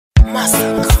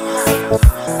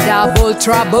Double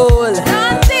trouble.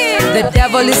 The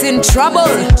devil is in trouble.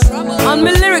 On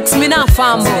my lyrics, me not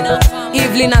fumble.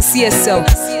 Ivlyn, I see so.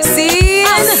 See,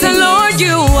 the Lord,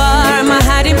 you are my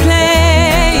hiding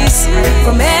place.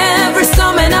 From every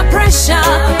storm and pressure,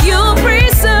 you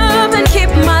preserve and keep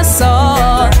my soul.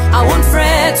 I won't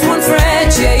fret,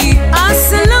 yeah. I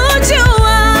salute you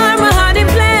are my hiding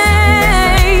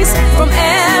place. From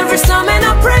every storm and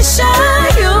pressure,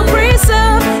 you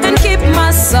preserve and keep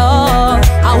my soul.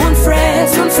 I won't fret,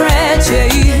 yeah.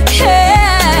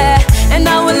 Yeah, and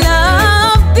I will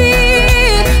love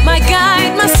thee, my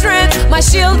guide, my strength, my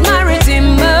shield, my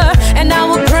redeemer, and I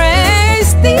will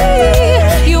praise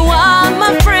thee. You are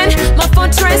my friend, my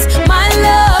fortress, my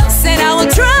love, said I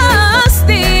will trust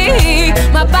thee.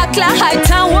 My buckler, high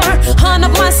tower, horn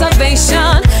of my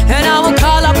salvation, and I will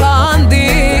call upon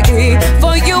thee.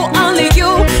 For you, only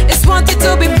you, is wanted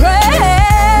to be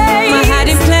praised. My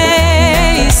hiding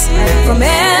place, from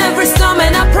every storm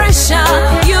and pressure,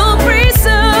 you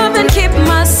preserve and keep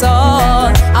my soul.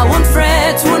 I won't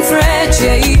fret,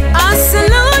 yeah. I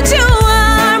salute you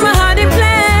are my hiding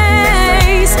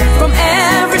place. From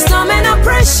every storm and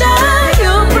pressure,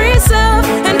 you preserve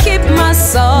and keep my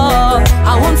soul.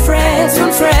 I won't fret,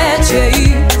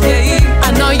 yeah.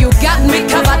 I know you got me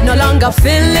covered, no longer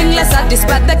feeling less.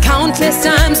 Despite the countless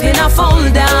times when I fall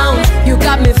down, you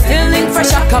got me feeling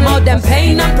fresh. I come out them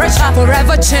pain and pressure,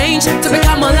 forever change to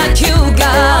become more like you,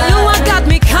 God. Oluwa got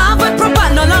me covered,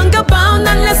 but no longer bound.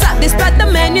 Unless despite the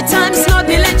many times, Lord,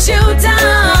 me let you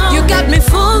down. You got me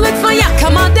full with fire,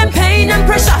 come out them pain and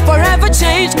pressure, forever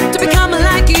change to become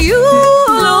like you.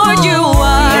 Lord, you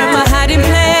are my hiding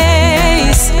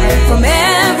place. From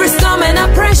every storm and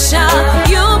pressure,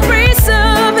 you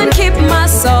preserve and keep my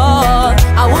soul.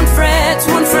 I won't fret,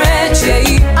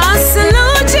 yeah. I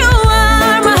salute you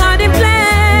are my hiding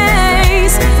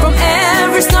place. From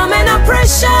every storm and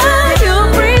pressure, you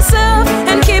preserve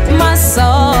and keep my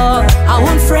soul. I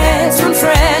won't fret,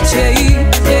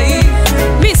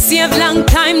 yeah. Me save long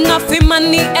time, nothing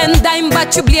money and dime,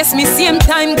 but you bless me same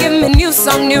time, give me new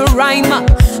song, new rhyme.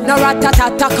 No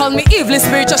ratatata, call me evil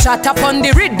spiritual shot up on the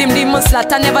Riddim, demon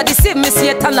slaughter, never deceive me,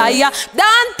 Satan liar.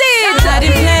 Dante,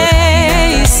 hiding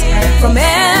place. From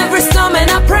every storm and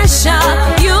pressure,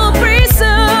 you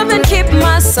preserve and keep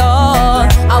my soul.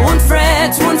 I won't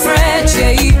fret,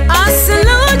 yeah. I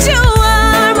salute you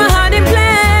are my hiding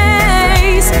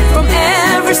place. From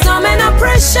every storm and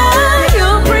pressure,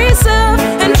 you preserve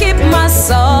and keep my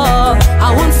soul.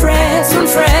 I won't fret,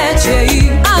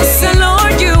 yeah. I say,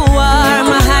 Lord, you are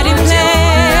my hiding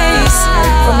place.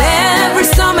 From every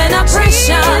storm and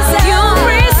pressure, you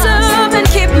preserve and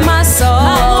keep my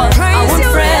soul. I won't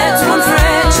fret,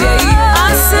 yeah.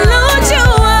 I salute you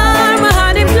are my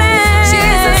hiding place.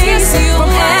 From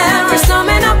every storm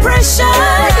and pressure,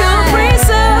 you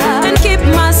preserve and keep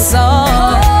my soul.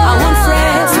 I won't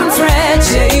fret,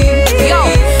 yeah. Yo,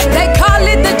 they call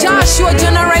it the Joshua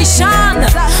generation,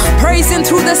 praising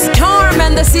through the storm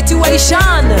and the situation,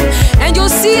 and you'll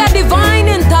see a divine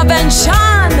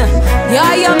intervention.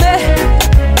 Yeah, yeah, me.